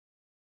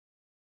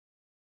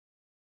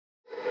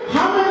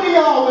How many of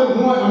y'all would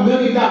want $1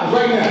 million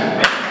right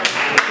now?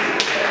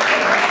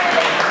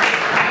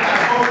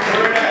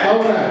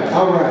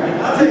 All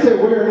right. He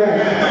said, where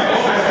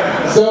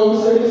that?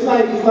 So it's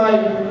like,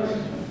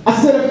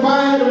 I said if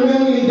I had $1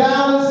 million,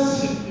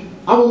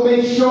 I would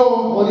make sure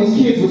all these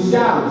kids were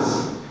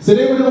scholars. So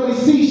they would only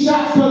see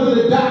shots because of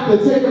the doctor,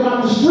 take them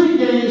out the street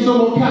games,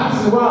 no more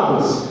cops and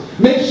robbers.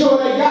 Make sure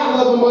they got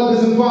loving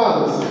mothers and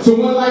fathers. So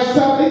when life's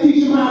tough, they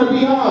teach them how to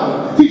be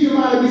harder. Teach them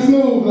how to be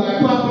smooth, like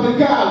Papa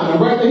the Collar.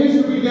 Write the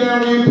history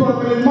down in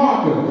permanent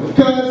marker.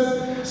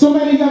 Because so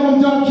many of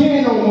them don't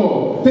care no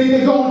more. Think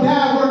they're going to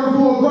die working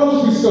for a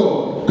grocery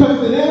store.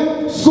 Because to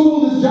them,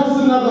 school is just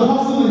another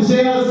hustle and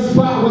jail is a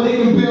spot where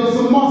they can build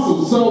some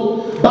muscle.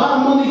 So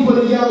buy money for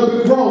the yellow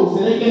brick roads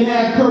so they can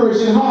have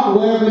courage and heart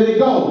wherever they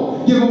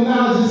go. Give them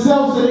knowledge of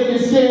self so they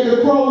can scare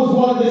the crows,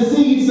 water the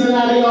seeds so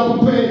now they are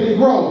prepared to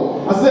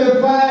grow. I said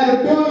if I had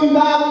 $1 billion,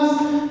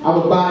 I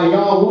would buy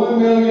y'all 1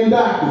 million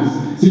doctors.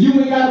 So you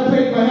ain't got to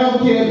pay for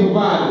healthcare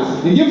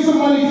providers. And give some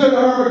money to the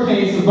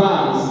hurricane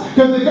survivors.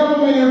 Because the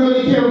government didn't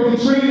really care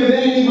with Katrina,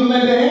 they ain't even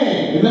lend a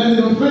hand. They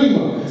lended them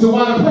FEMA. So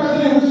while the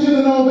president was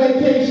chilling on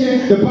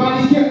vacation, the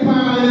bodies kept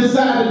piling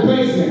inside the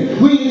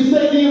basement. We in the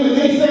stadium and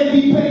they say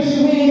be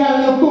patient, we ain't got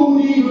enough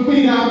food to even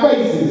feed our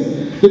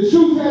faces. The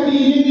truth heavy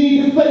and you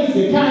need to face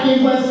it.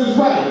 Kanye West is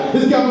right.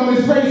 This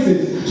government's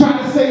racist.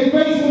 Trying to save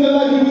face when the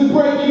levee was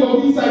breaking,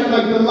 but we fight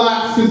like the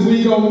locks because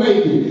we gon'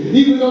 make it.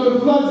 Even though the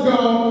flood's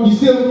gone, you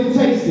still can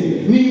taste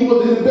it. Need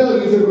more than $1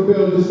 billion to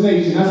rebuild this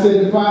nation. I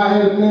said if I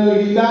had $1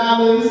 million,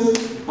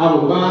 I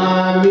would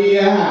buy me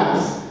a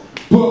house.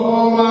 Put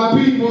all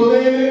my people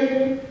in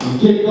it and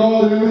kick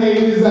all them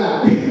haters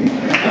out. I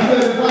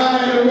said if I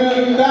had $1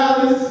 million,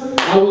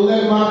 I would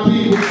let my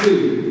people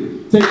see.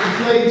 Take the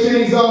slave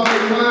chains off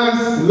their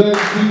minds, let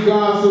them see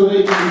God so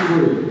they can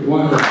be free.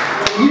 One.